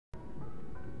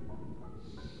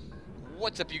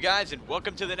What's up, you guys, and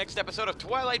welcome to the next episode of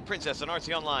Twilight Princess on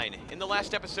TOnline. In the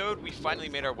last episode, we finally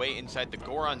made our way inside the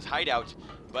Goron's hideout,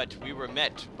 but we were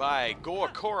met by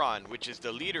Goron, which is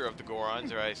the leader of the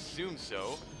Gorons, or I assume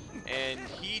so, and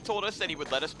he told us that he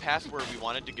would let us pass where we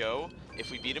wanted to go if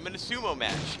we beat him in a sumo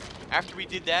match. After we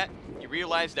did that, he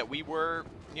realized that we were,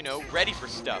 ready for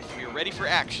stuff. We were ready for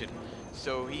action.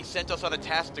 So he sent us on a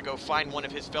task to go find one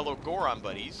of his fellow Goron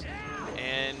buddies,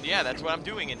 and yeah, that's what I'm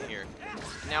doing in here.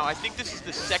 Now, I think this is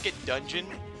the second dungeon,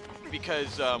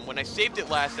 because when I saved it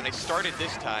last and I started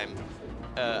this time,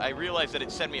 I realized that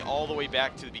it sent me all the way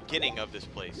back to the beginning of this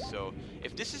place. So,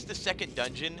 if this is the second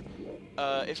dungeon,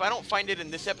 if I don't find it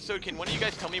in this episode, can one of you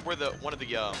guys tell me where the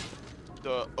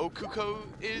Okuko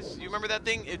is? You remember that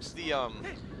thing? It's the,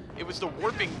 it was the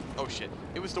warping, oh shit.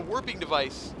 It was the warping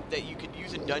device that you could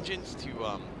use in dungeons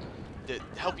to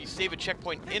help you save a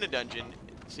checkpoint in a dungeon,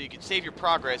 so you can save your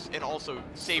progress and also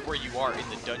save where you are in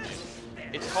the dungeon.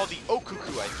 It's called the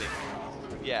Okuko, I think.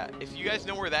 Yeah, if you guys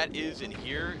know where that is in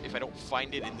here, if I don't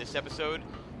find it in this episode,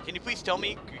 can you please tell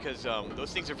me? Because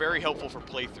those things are very helpful for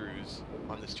playthroughs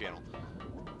on this channel.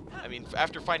 I mean,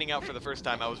 after finding out for the first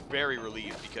time, I was very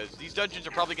relieved, because these dungeons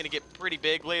are probably going to get pretty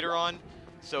big later on.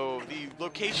 So the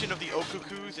location of the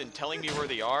Okukus and telling me where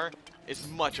they are is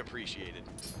much appreciated.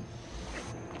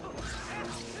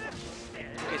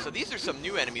 Okay, so these are some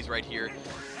new enemies right here.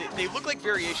 They look like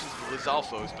variations of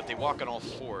Lizalfos, but they walk on all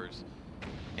fours.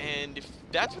 And if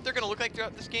that's what they're going to look like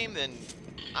throughout this game, then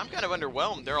I'm kind of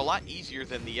underwhelmed. They're a lot easier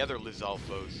than the other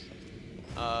Lizalfos.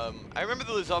 I remember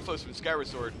the Lizalfos from Skyward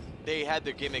Sword. They had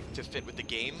their gimmick to fit with the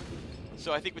game.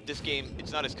 So I think with this game,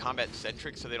 it's not as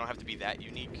combat-centric, so they don't have to be that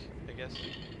unique, I guess.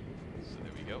 So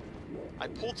there we go. I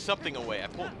pulled something away.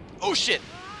 Oh, shit!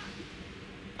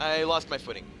 I lost my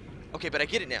footing. Okay, but I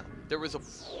get it now. There was a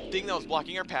thing that was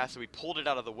blocking our path, so we pulled it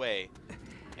out of the way,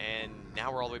 and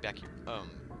now we're all the way back here.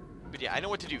 But yeah, I know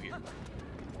what to do here.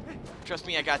 Trust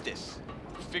me, I got this.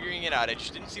 Figuring it out. I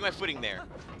just didn't see my footing there.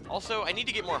 Also, I need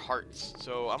to get more hearts,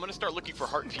 so I'm gonna start looking for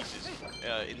heart pieces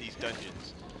in these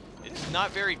dungeons. It's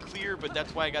not very clear, but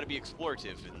that's why I gotta be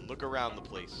explorative and look around the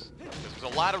place. Because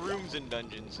there's a lot of rooms in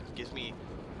dungeons. It gives me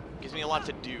a lot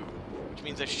to do, which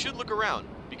means I should look around,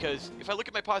 because if I look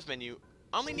at my pause menu,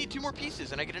 I only need 2 more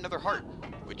pieces and I get another heart,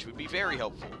 which would be very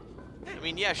helpful. I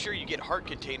mean, yeah, sure, you get heart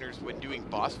containers when doing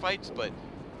boss fights, but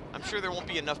I'm sure there won't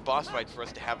be enough boss fights for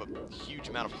us to have a huge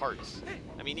amount of hearts.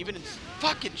 I mean, even in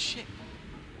fucking shit.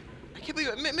 I can't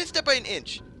believe I missed that by an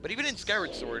inch. But even in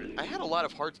Skyward Sword, I had a lot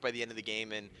of hearts by the end of the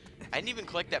game, and I didn't even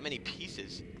collect that many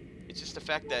pieces. It's just the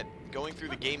fact that going through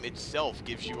the game itself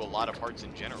gives you a lot of hearts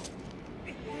in general.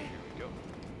 Here we go.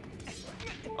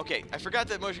 Okay, I forgot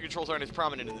that motion controls aren't as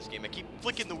prominent in this game. I keep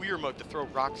flicking the Wii remote to throw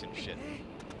rocks and shit.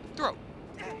 Throw!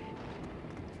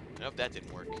 Nope, that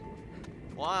didn't work.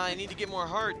 Well, I need to get more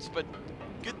hearts, but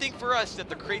good thing for us that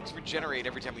the crates regenerate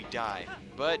every time we die.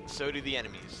 But so do the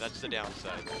enemies. That's the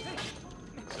downside.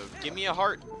 So give me a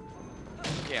heart.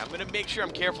 Okay, I'm going to make sure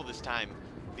I'm careful this time.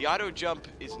 The auto jump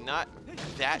is not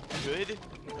that good,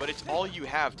 but it's all you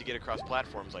have to get across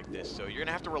platforms like this. So you're going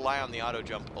to have to rely on the auto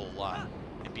jump a lot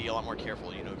and be a lot more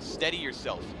careful. Steady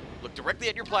yourself. Look directly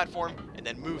at your platform and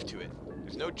then move to it.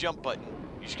 There's no jump button.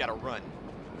 You just got to run.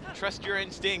 Trust your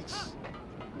instincts.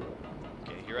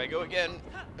 Okay, here I go again.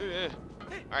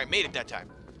 Alright, made it that time.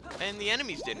 And the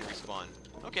enemies didn't respawn.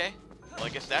 Okay. Well, I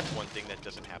guess that's one thing that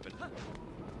doesn't happen.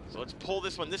 So let's pull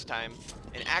this one this time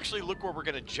and actually look where we're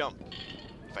going to jump.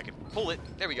 If I can pull it.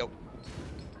 There we go.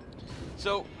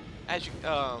 So, as you,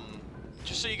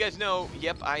 just so you guys know,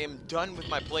 yep, I am done with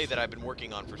my play that I've been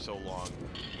working on for so long.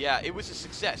 Yeah, it was a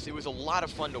success. It was a lot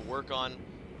of fun to work on,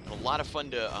 and a lot of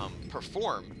fun to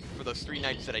perform for those 3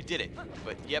 nights that I did it.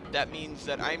 But yep, that means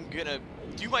that I'm going to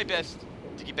do my best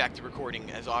to get back to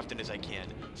recording as often as I can,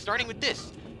 starting with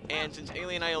this. And since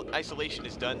Alien Isolation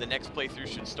is done, the next playthrough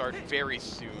should start very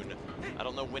soon. I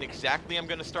don't know when exactly I'm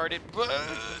going to start it, but...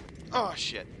 Oh,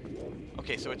 shit.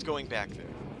 Okay, so it's going back there.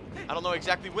 I don't know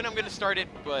exactly when I'm going to start it,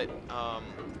 but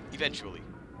eventually.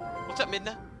 What's up,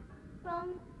 Midna?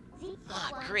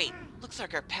 Ah, great. Looks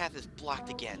like our path is blocked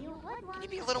again. Can you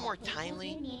be a little more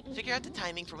timely? Figure out the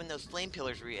timing for when those flame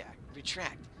pillars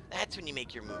retract. That's when you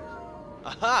make your move.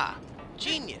 Aha!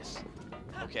 Genius!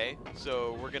 Okay,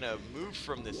 so we're gonna move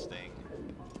from this thing.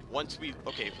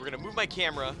 Okay, we're gonna move my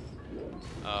camera.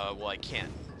 Well, I can't.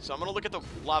 So I'm gonna look at the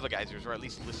lava geysers, or at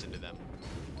least listen to them.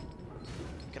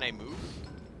 Can I move?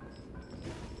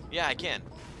 Yeah, I can.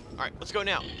 Alright, let's go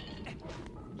now.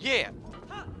 Yeah!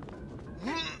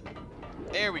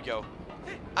 There we go.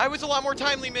 I was a lot more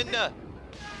timely, Minna!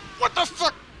 What the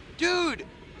fuck? Dude!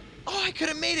 Oh, I could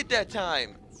have made it that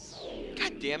time!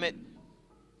 God damn it.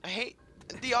 I hate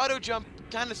the auto jump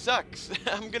kind of sucks.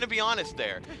 I'm gonna be honest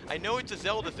there. I know it's a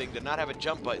Zelda thing to not have a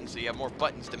jump button so you have more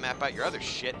buttons to map out your other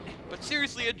shit, but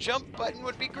seriously, a jump button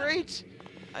would be great.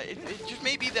 It just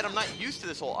may be that I'm not used to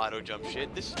this whole auto jump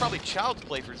shit. This is probably child's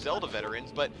play for Zelda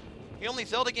veterans, but the only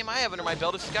Zelda game I have under my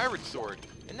belt is Skyward Sword,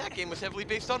 and that game was heavily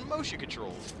based on motion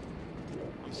controls.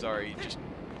 I'm sorry,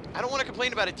 I don't want to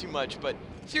complain about it too much, but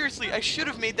seriously, I should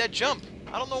have made that jump.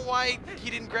 I don't know why he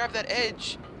didn't grab that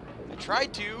edge. I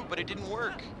tried to, but it didn't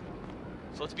work.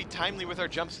 So let's be timely with our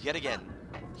jumps yet again.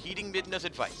 Heeding Midna's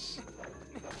advice.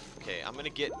 Okay, I'm gonna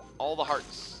get all the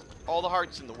hearts. All the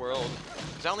hearts in the world.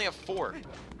 Because I only have 4.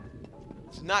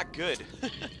 It's not good.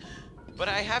 But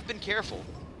I have been careful.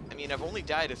 I mean, I've only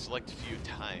died a select few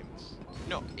times.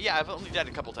 No, yeah, I've only died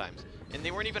a couple times. And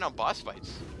they weren't even on boss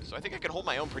fights. So I think I can hold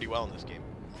my own pretty well in this game.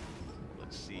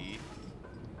 Let's see.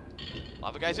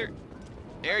 Lava Geyser.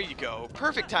 There you go.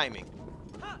 Perfect timing.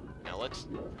 Now let's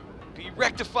be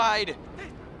rectified.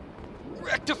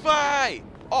 Rectify!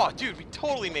 Oh, dude, we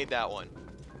totally made that one.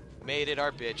 Made it,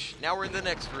 our bitch. Now we're in the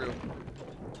next room.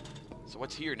 So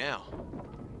what's here now?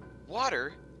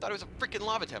 Water? Thought it was a freaking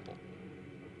lava temple.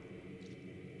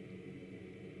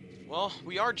 Well,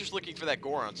 we are just looking for that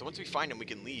Goron, so once we find him, we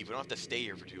can leave. We don't have to stay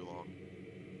here for too long.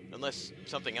 Unless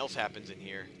something else happens in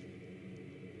here.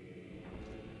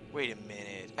 Wait a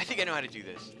minute. I think I know how to do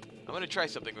this. I'm gonna try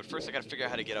something, but first I gotta figure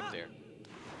out how to get up there.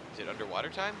 Is it underwater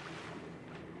time?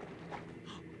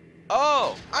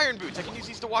 Oh! Iron boots! I can use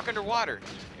these to walk underwater.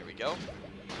 Here we go.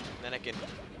 And then I can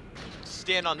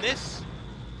stand on this.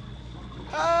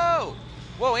 Oh!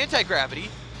 Whoa, anti-gravity.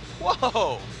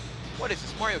 Whoa! What is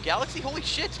this, Mario Galaxy? Holy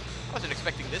shit! I wasn't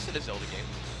expecting this in a Zelda game.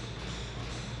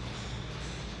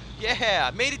 Yeah,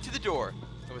 I made it to the door.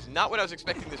 That was not what I was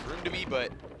expecting this room to be,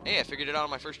 but hey, I figured it out on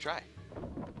my first try.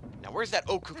 Now, where's that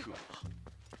Okuku?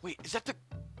 Wait, is that the...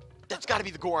 That's gotta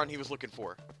be the Goron he was looking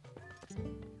for.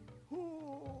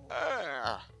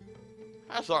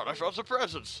 I thought I felt a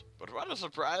presence, but what a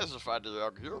surprise to find a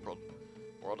young human.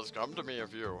 What has come to me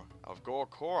of you? If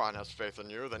Goron has faith in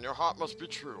you, then your heart must be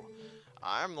true.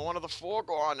 I am one of the 4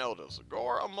 Goron elders.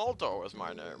 Goramoto is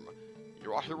my name.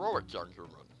 You are heroic, young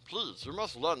human. Please, you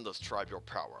must lend this tribe your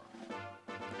power.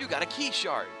 You got a key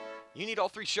shard. You need all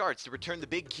 3 shards to return the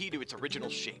big key to its original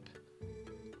shape.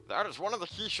 That is one of the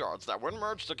key shards that, when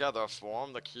merged together,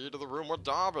 form the key to the room where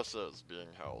Darbus is being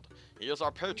held. He is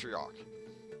our patriarch.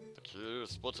 The key is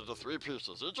split into 3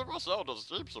 pieces. Each of us elders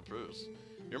keeps a piece.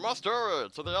 You must hurry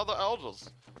to the other elders.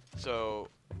 So,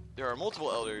 there are multiple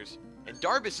elders, and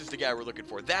Darbus is the guy we're looking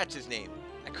for. That's his name.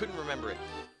 I couldn't remember it.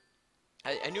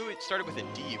 I knew it started with a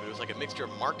D, but it was like a mixture of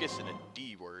Marcus and a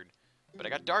D word. But I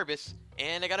got Darbus,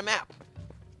 and I got a map.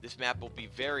 This map will be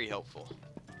very helpful.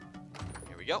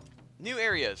 Here we go. New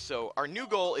areas. So our new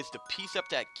goal is to piece up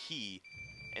that key,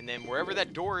 and then wherever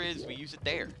that door is, we use it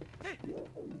there.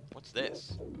 What's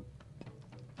this?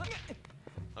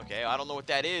 Okay, I don't know what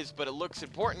that is, but it looks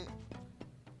important.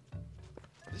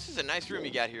 This is a nice room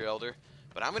you got here, Elder.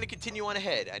 But I'm going to continue on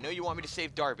ahead. I know you want me to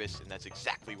save Darbus, and that's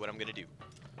exactly what I'm going to do.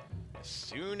 As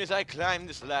soon as I climb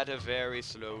this ladder very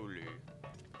slowly.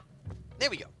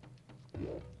 There we go.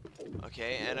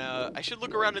 Okay, and I should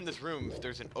look around in this room if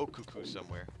there's an Okuku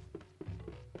somewhere.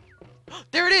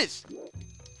 There it is!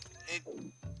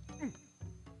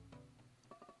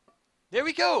 There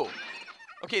we go!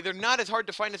 Okay, they're not as hard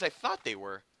to find as I thought they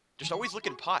were. Just always look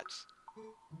in pots.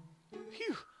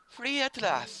 Phew, free at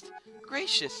last.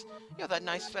 Gracious, you're that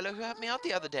nice fellow who helped me out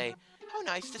the other day. How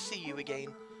nice to see you again.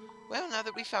 Well, now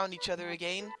that we found each other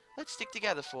again, let's stick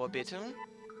together for a bit, huh?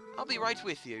 I'll be right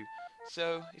with you.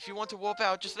 So, if you want to warp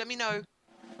out, just let me know.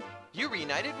 You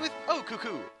reunited with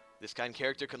Okuku. This kind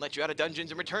character can let you out of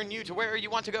dungeons and return you to where you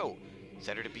want to go.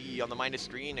 Set her to B on the minus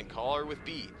screen and call her with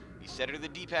B. You set her to the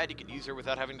D-pad, you can use her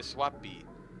without having to swap B.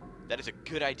 That is a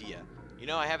good idea. You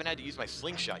know, I haven't had to use my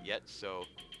slingshot yet, so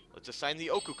let's assign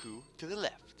the Okuku to the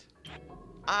left.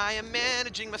 I am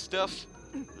managing my stuff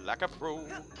like a pro.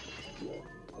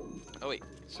 Oh wait,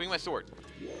 swing my sword.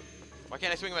 Why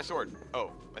can't I swing my sword?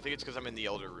 Oh, I think it's because I'm in the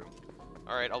Elder Room.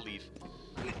 Alright, I'll leave.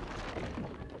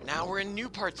 Now we're in new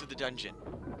parts of the dungeon.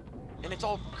 And it's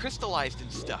all crystallized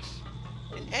and stuff.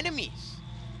 And enemies.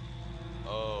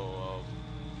 Oh,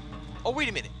 wait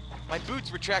a minute. My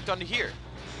boots retract onto here.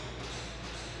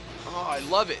 Oh, I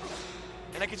love it.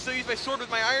 And I can still use my sword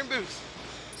with my iron boots.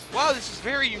 Wow, this is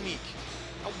very unique.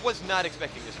 I was not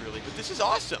expecting this really, but this is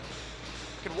awesome.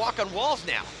 I can walk on walls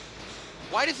now.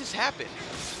 Why does this happen?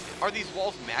 Are these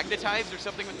walls magnetized or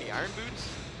something with the iron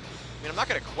boots? I mean, I'm not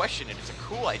going to question it. It's a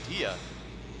cool idea.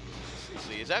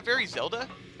 Seriously, is that very Zelda?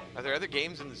 Are there other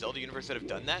games in the Zelda universe that have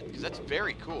done that? Because that's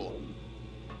very cool.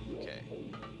 Okay.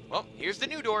 Well, here's the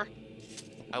new door.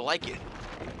 I like it.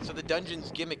 So the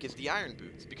dungeon's gimmick is the iron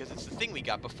boots, because it's the thing we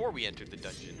got before we entered the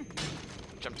dungeon,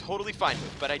 which I'm totally fine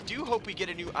with. But I do hope we get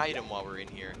a new item while we're in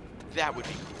here. That would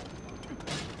be cool.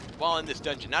 While in this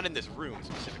dungeon, not in this room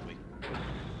specifically.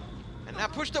 And now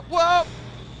pushed up. Whoa!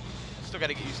 Still got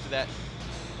to get used to that.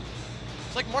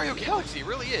 It's like Mario Galaxy, it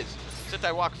really is. Except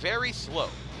I walk very slow.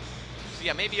 So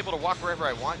yeah, I may be able to walk wherever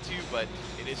I want to, but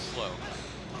it is slow.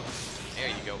 There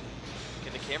you go.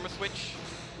 Can the camera switch?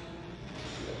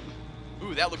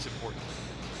 Ooh, that looks important.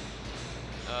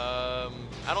 I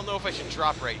don't know if I should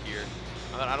drop right here.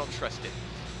 I don't trust it.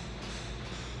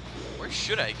 Where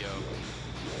should I go?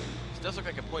 This does look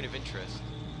like a point of interest.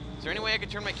 Is there any way I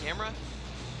could turn my camera?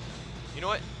 You know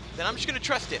what? Then I'm just going to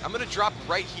trust it. I'm going to drop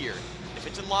right here. If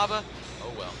it's in lava,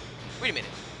 oh well. Wait a minute.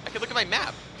 I could look at my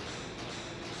map.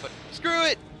 But screw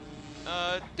it!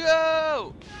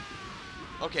 No!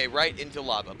 Okay, right into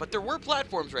lava. But there were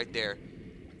platforms right there.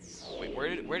 Wait,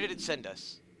 where did it send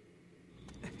us?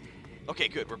 Okay,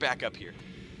 good. We're back up here.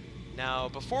 Now,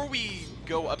 before we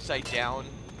go upside down,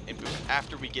 and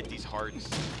after we get these hearts,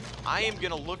 I am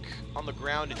going to look on the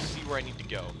ground and see where I need to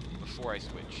go before I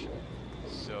switch.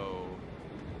 So,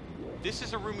 this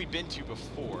is a room we've been to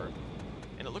before,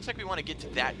 and it looks like we want to get to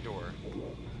that door.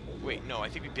 Wait, no, I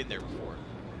think we've been there before.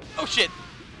 Oh, shit!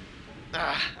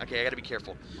 Okay, I gotta be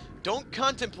careful. Don't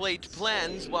contemplate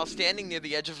plans while standing near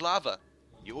the edge of lava.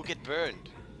 You will get burned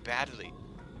badly.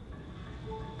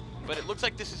 But it looks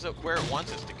like this is where it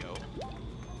wants us to go.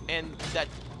 And that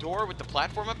door with the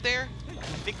platform up there, I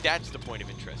think that's the point of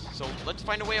interest. So let's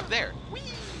find a way up there. Whee!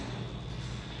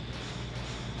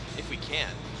 If we can.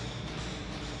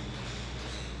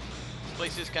 This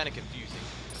place is kind of confusing.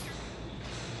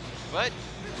 But,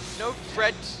 no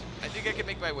fret. I think I can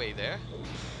make my way there.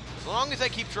 As long as I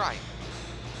keep trying.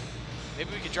 Maybe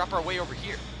we could drop our way over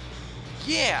here.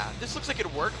 Yeah, this looks like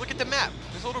it'll work. Look at the map.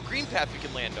 There's a little green path we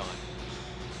can land on.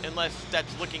 Unless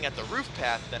that's looking at the roof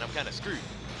path, then I'm kind of screwed.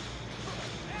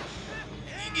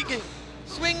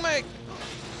 Swing my...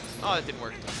 Oh, that didn't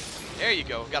work. There you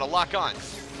go. Got to lock on.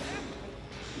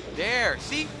 There.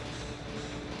 See?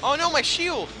 Oh, no, my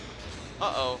shield.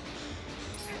 Uh-oh.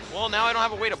 Well, now I don't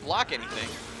have a way to block anything.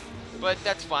 But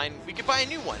that's fine. We could buy a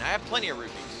new one. I have plenty of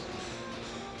rubies.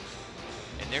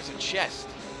 And there's a chest.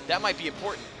 That might be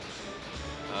important.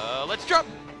 Let's drop.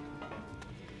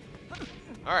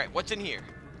 Alright, what's in here?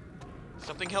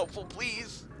 Something helpful,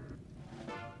 please.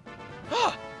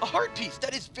 Ah, a heart piece.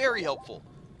 That is very helpful.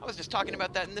 I was just talking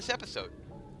about that in this episode.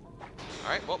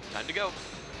 Alright, well, time to go.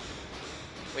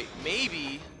 Wait,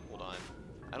 maybe... Hold on.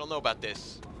 I don't know about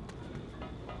this.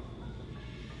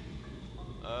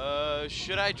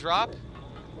 Should I drop?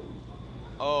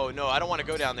 Oh, no, I don't want to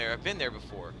go down there. I've been there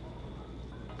before.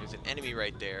 There's an enemy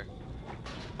right there.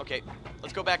 Okay,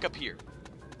 let's go back up here.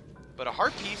 But a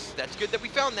heart piece, that's good that we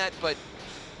found that, but...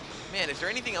 Man, is there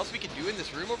anything else we can do in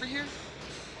this room over here?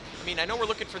 I mean, I know we're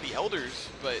looking for the elders,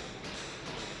 but...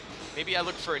 Maybe I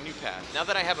look for a new path. Now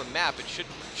that I have a map, it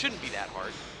shouldn't be that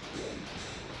hard.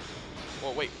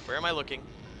 Well, wait, where am I looking?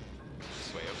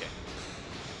 This way, okay.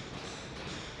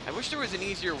 I wish there was an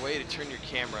easier way to turn your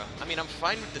camera. I mean, I'm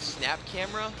fine with the snap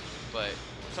camera, but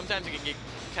sometimes it can get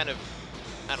kind of,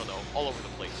 I don't know, all over the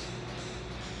place.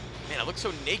 Man, I look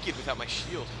so naked without my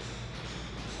shield.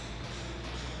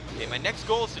 Okay, my next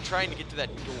goal is to try and get to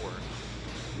that door.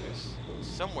 There's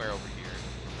somewhere over here.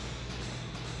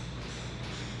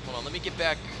 Hold on, let me get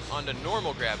back onto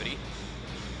normal gravity.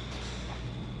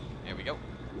 There we go.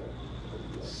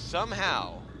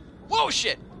 Somehow. Whoa,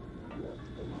 shit!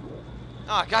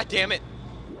 Ah, god damn it.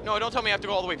 No, don't tell me I have to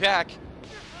go all the way back.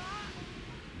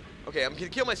 Okay, I'm gonna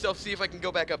kill myself, see if I can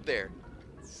go back up there.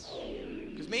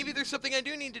 Because maybe there's something I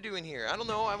do need to do in here. I don't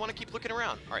know, I want to keep looking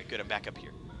around. Alright, good, I'm back up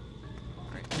here.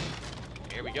 Alright,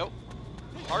 here we go.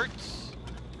 Hearts.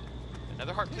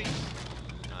 Another heart, please.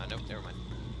 Nope, never mind.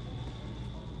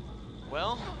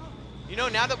 Well, you know,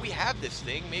 now that we have this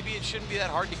thing, maybe it shouldn't be that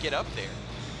hard to get up there.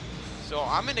 So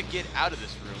I'm gonna get out of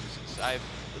this room since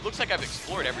it looks like I've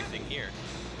explored everything here.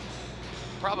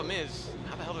 The problem is,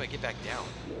 how the hell do I get back down?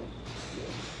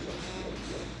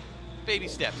 Baby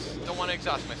steps. Don't want to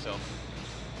exhaust myself.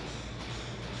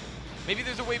 Maybe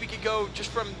there's a way we could go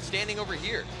just from standing over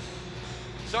here.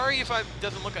 Sorry if it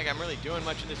doesn't look like I'm really doing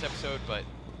much in this episode, but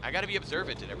I gotta be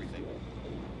observant and everything.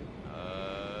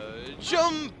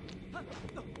 Jump!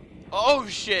 Oh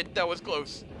shit, that was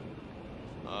close.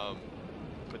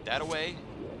 Put that away.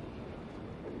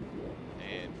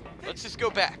 And let's just go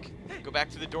back. Go back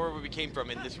to the door where we came from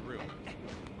in this room.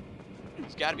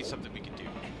 There's gotta be something we can do.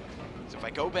 So if I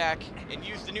go back and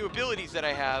use the new abilities that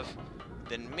I have,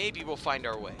 then maybe we'll find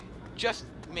our way. Just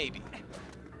Maybe.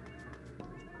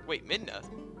 Wait, Midna?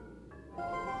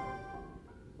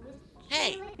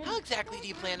 Hey, how exactly do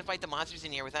you plan to fight the monsters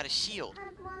in here without a shield?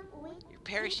 You're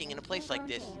perishing in a place like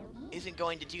this isn't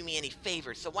going to do me any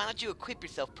favors, so why don't you equip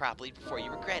yourself properly before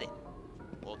you regret it?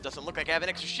 Well, it doesn't look like I have an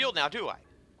extra shield now, do I?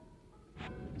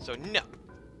 So, no.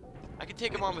 I can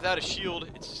take him on without a shield,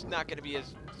 it's just not going to be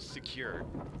as secure.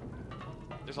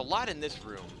 There's a lot in this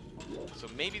room, so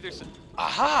maybe there's some...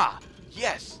 Aha!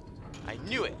 Yes! I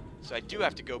knew it! So I do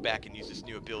have to go back and use this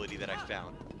new ability that I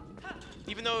found.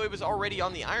 Even though it was already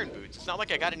on the iron boots, it's not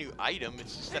like I got a new item,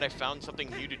 it's just that I found something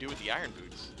new to do with the iron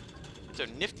boots. It's a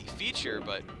nifty feature,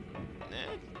 but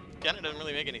kind of doesn't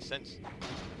really make any sense.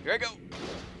 Here I go!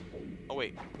 Oh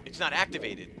wait, it's not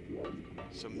activated.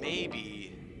 So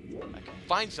maybe I can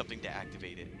find something to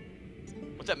activate it.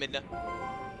 What's up, Midna?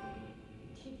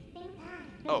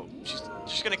 Oh, she's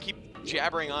just gonna keep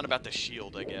jabbering on about the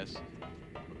shield, I guess.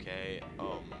 Okay,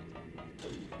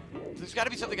 there's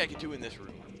gotta be something I can do in this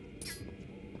room.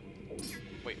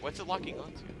 Wait, what's it locking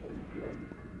onto?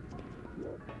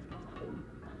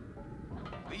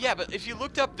 But yeah, but if you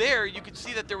looked up there, you could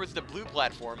see that there was the blue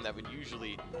platform that would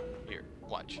usually... Here,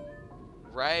 watch.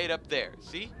 Right up there,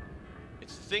 see?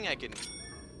 It's the thing I can...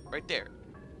 Right there.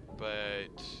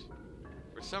 But...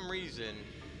 For some reason...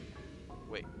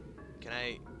 Wait, can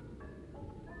I...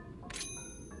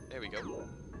 There we go.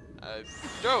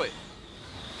 Throw it!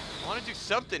 I want to do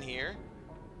something here.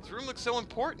 This room looks so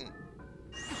important.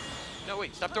 No,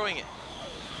 wait, stop throwing it.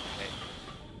 Okay.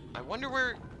 I wonder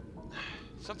where...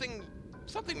 Something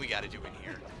we gotta do in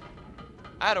here.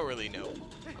 I don't really know.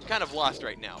 I'm kind of lost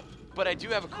right now. But I do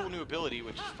have a cool new ability,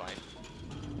 which is fine.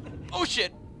 Oh,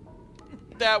 shit!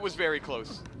 That was very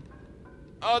close.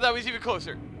 Oh, that was even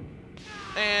closer.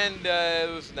 And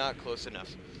it was not close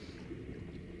enough.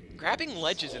 Grabbing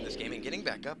ledges in this game and getting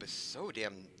back up is so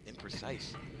damn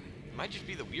imprecise. It might just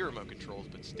be the Wii remote controls,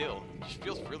 but still, it just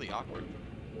feels really awkward.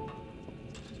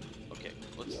 Okay,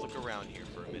 let's look around here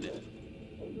for a minute.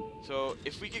 So,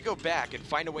 if we could go back and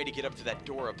find a way to get up to that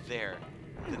door up there,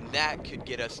 then that could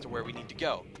get us to where we need to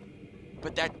go.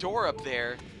 But that door up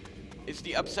there is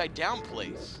the upside down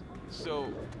place.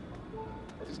 So,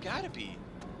 there's gotta be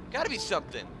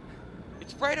something.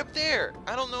 It's right up there.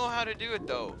 I don't know how to do it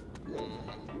though.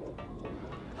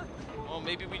 Well,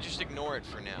 maybe we just ignore it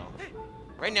for now.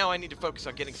 Right now I need to focus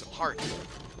on getting some hearts.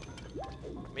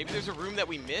 Maybe there's a room that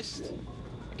we missed?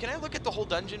 Can I look at the whole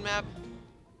dungeon map?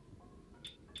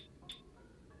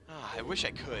 Ah, I wish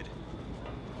I could.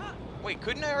 Wait,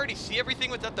 couldn't I already see everything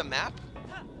without the map?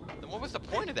 Then what was the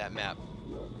point of that map?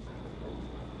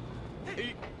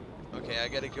 Okay, I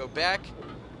gotta go back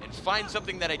and find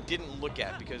something that I didn't look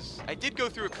at, because I did go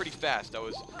through it pretty fast. I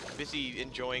was busy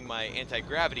enjoying my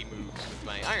anti-gravity moves with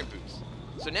my iron boots.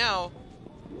 So now,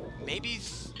 maybe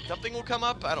something will come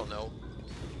up? I don't know.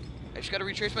 I just gotta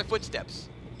retrace my footsteps.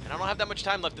 And I don't have that much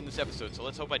time left in this episode, so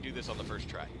let's hope I do this on the first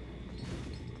try.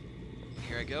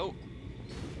 Here I go.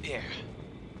 There.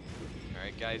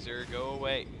 Alright, geyser, go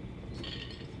away.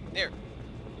 There.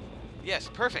 Yes,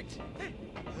 perfect.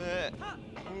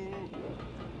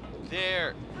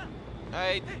 There.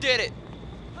 I did it.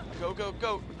 Go, go,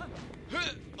 go.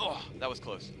 Oh, that was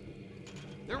close.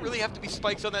 There really have to be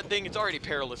spikes on that thing? It's already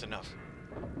perilous enough.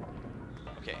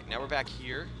 Okay, now we're back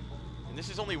here. And this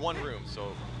is only one room,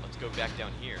 so let's go back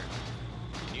down here.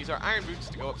 And use our iron boots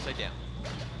to go upside down.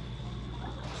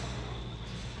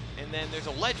 And then there's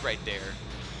a ledge right there.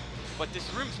 But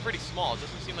this room's pretty small. It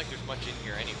doesn't seem like there's much in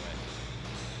here anyway.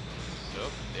 So,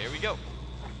 there we go.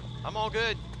 I'm all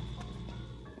good.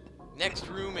 Next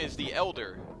room is the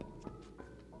Elder.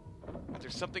 But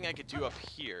there's something I could do up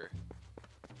here.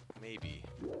 Maybe.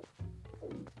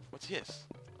 What's his?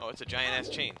 Oh, it's a giant-ass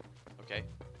chain. Okay.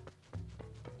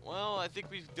 Well, I think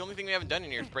the only thing we haven't done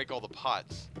in here is break all the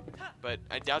pots. But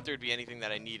I doubt there'd be anything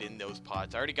that I need in those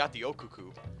pots. I already got the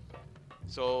Okuku.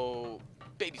 So,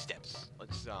 baby steps.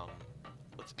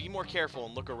 Let's be more careful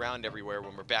and look around everywhere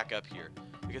when we're back up here.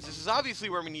 Because this is obviously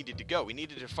where we needed to go. We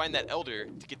needed to find that Elder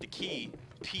to get the key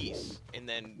piece. And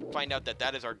then find out that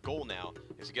that is our goal now,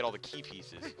 is to get all the key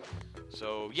pieces.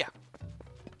 So, yeah.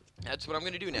 That's what I'm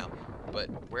going to do now. But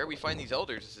where we find these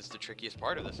Elders is the trickiest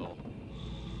part of this all.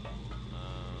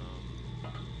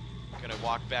 Gonna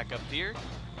walk back up here.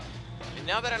 And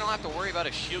now that I don't have to worry about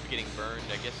a shield getting burned,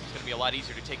 I guess it's gonna be a lot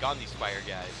easier to take on these fire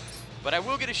guys. But I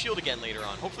will get a shield again later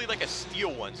on. Hopefully like a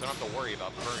steel one, so I don't have to worry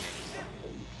about burning.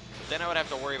 But then I would have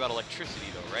to worry about electricity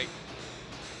though, right?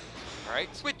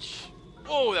 Alright, switch!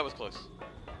 Oh, that was close.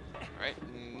 Alright,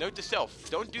 note to self.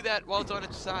 Don't do that while it's on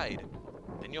its side.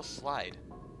 Then you'll slide.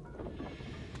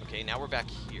 Okay, now we're back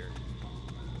here.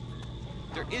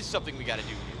 there is something we gotta do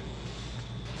here.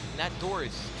 And that door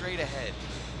is straight ahead.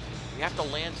 We have to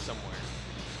land somewhere.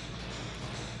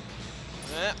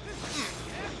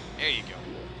 There you go.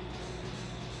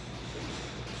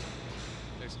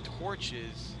 There's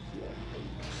torches.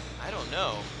 I don't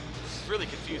know. This is really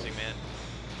confusing, man.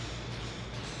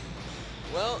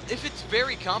 Well, if it's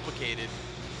very complicated,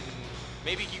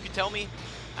 maybe you could tell me?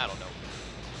 I don't know.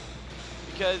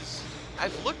 Because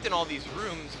I've looked in all these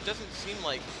rooms, it doesn't seem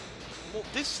like... Well,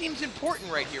 this seems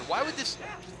important right here. Why would this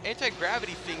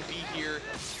anti-gravity thing be here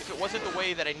if it wasn't the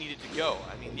way that I needed to go?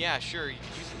 I mean, yeah, sure, you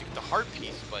could use it to get the heart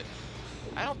piece, but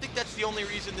I don't think that's the only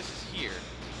reason this is here.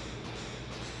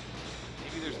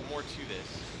 Maybe there's more to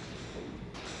this.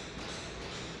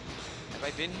 Have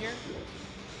I been here?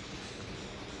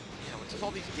 Yeah, what's with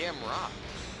all these damn rocks?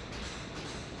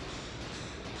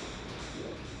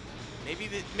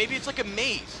 Maybe it's like a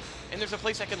maze, and there's a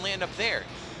place I can land up there.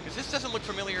 Because this doesn't look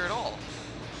familiar at all.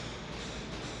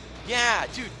 Yeah,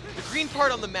 dude, the green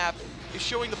part on the map is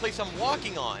showing the place I'm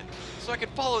walking on. So I could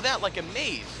follow that like a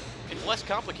maze. It's less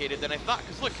complicated than I thought,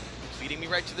 because look, it's leading me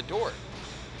right to the door.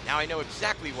 Now I know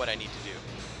exactly what I need to do.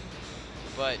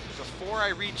 But before I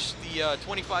reach the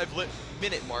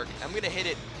 25-minute mark, I'm going to hit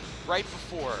it right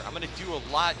before. I'm going to do a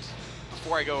lot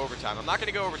before I go overtime. I'm not going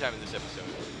to go overtime in this episode.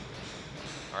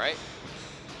 Alright?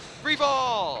 Free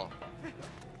fall!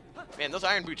 Man, those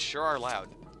iron boots sure are loud.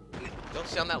 Don't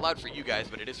sound that loud for you guys,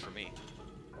 but it is for me.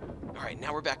 Alright,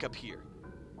 now we're back up here.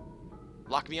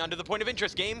 Lock me onto the point of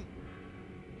interest, game.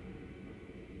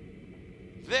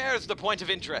 There's the point of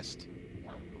interest.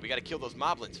 We gotta kill those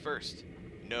moblins first.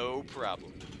 No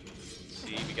problem.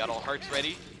 See, we got all hearts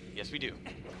ready. Yes, we do.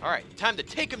 Alright, time to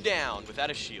take them down without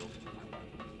a shield.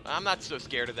 I'm not so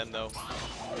scared of them, though.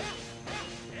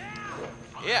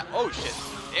 Yeah, oh shit.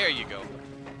 There you go.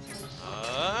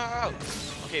 Oh.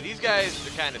 Okay, these guys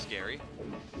are kind of scary.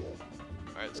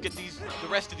 Alright, let's get the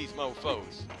rest of these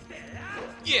mofos.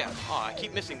 Yeah! Oh, I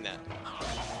keep missing that.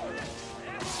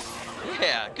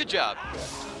 Yeah, good job.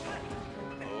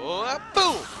 Oh,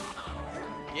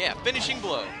 boom! Yeah, finishing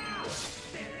blow.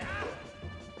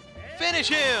 Finish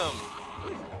him!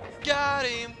 Got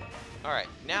him! Alright,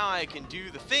 now I can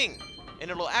do the thing. And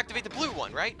it'll activate the blue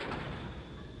one, right?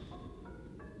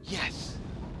 Yes!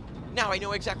 Now I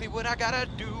know exactly what I gotta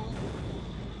do.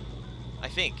 I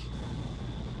think.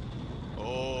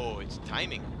 Oh, it's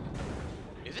timing.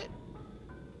 Is it?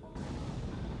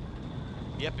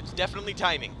 Yep, it's definitely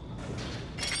timing.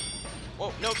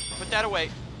 Whoa, no, put that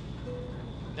away.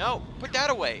 No, put that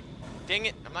away. Dang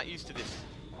it, I'm not used to this.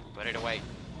 Put it away.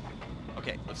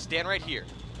 Okay, let's stand right here.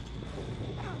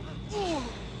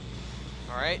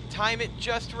 Alright, time it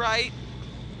just right.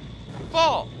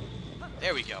 Fall!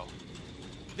 There we go.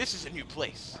 This is a new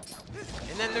place.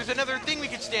 And then there's another thing we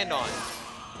could stand on.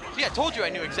 See, I told you I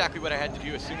knew exactly what I had to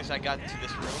do as soon as I got into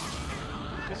this room.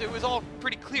 Because it was all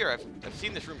pretty clear. I've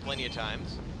seen this room plenty of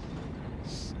times.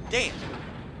 Damn.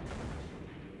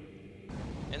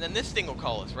 And then this thing will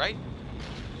call us, right?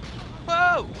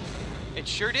 Whoa! It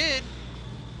sure did.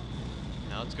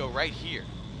 Now let's go right here.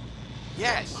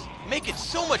 Yes! Making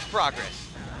so much progress.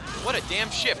 What a damn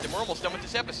shift, and we're almost done with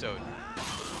this episode.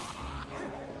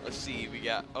 Let's see, we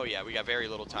got very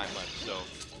little time left, so.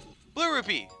 Blue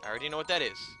rupee! I already know what that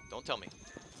is. Don't tell me.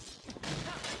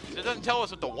 It doesn't tell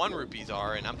us what the 1 rupees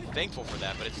are, and I'm thankful for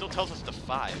that, but it still tells us the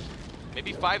 5.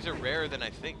 Maybe 5s are rarer than I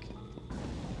think.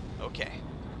 Okay.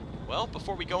 Well,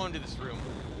 before we go into this room,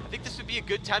 I think this would be a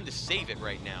good time to save it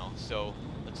right now. So,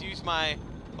 let's use my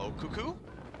cuckoo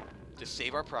to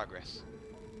save our progress.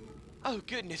 Oh,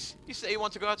 goodness. You say you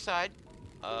want to go outside?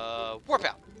 Warp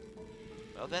out.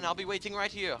 Well, then I'll be waiting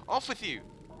right here. Off with you.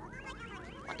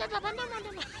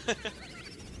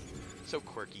 So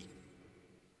quirky.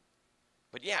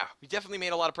 But yeah, we definitely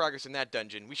made a lot of progress in that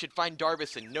dungeon. We should find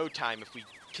Darbus in no time if we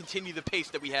continue the pace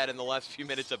that we had in the last few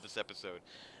minutes of this episode.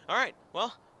 Alright,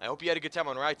 well, I hope you had a good time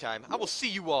on Ride Time. I will see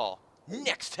you all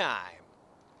next time.